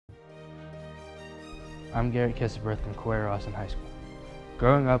I'm Garret Kisseberth from Cory Rawson High School.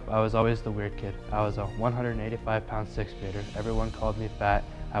 Growing up, I was always the weird kid. I was a 185-pound sixth grader. Everyone called me fat.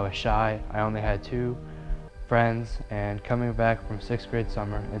 I was shy. I only had 2 friends, and coming back from 6th grade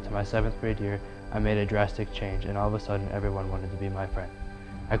summer into my 7th grade year, I made a drastic change, and all of a sudden everyone wanted to be my friend.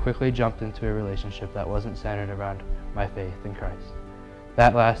 I quickly jumped into a relationship that wasn't centered around my faith in Christ.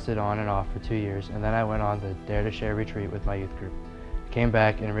 That lasted on and off for 2 years, and then I went on the Dare to Share retreat with my youth group. Came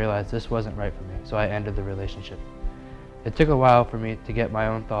back and realized this wasn't right for me, so I ended the relationship. It took a while for me to get my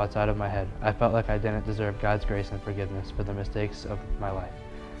own thoughts out of my head. I felt like I didn't deserve God's grace and forgiveness for the mistakes of my life.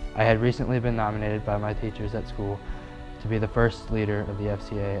 I had recently been nominated by my teachers at school to be the first leader of the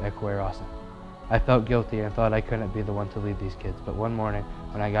FCA at Cory Rawson. I felt guilty and thought I couldn't be the one to lead these kids, but one morning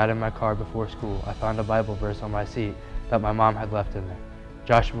when I got in my car before school, I found a Bible verse on my seat that my mom had left in there.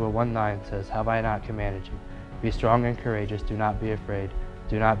 Joshua 1:9 says, "Have I not commanded you? Be strong and courageous, do not be afraid,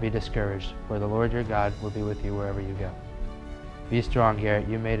 do not be discouraged, for the Lord your God will be with you wherever you go." Be strong, Garrett,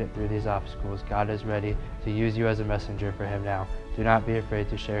 you made it through these obstacles. God is ready to use you as a messenger for him now. Do not be afraid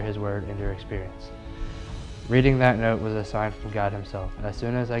to share his word and your experience. Reading that note was a sign from God himself. As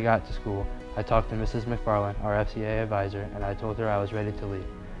soon as I got to school, I talked to Mrs. McFarland, our FCA advisor, and I told her I was ready to lead.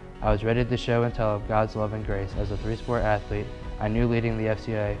 I was ready to show and tell of God's love and grace. As a 3-sport athlete, I knew leading the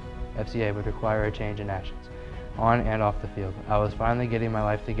FCA would require a change in actions, on and off the field. I was finally getting my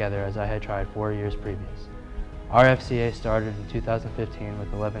life together as I had tried 4 years previous. Our FCA started in 2015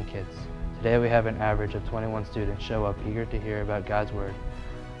 with 11 kids. Today we have an average of 21 students show up eager to hear about God's Word.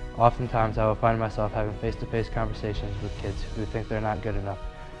 Oftentimes I will find myself having face-to-face conversations with kids who think they're not good enough.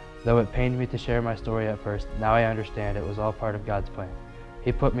 Though it pained me to share my story at first, now I understand it was all part of God's plan.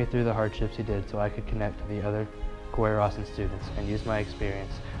 He put me through the hardships he did so I could connect to the other Cory Rawson students and use my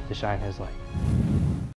experience to shine his light.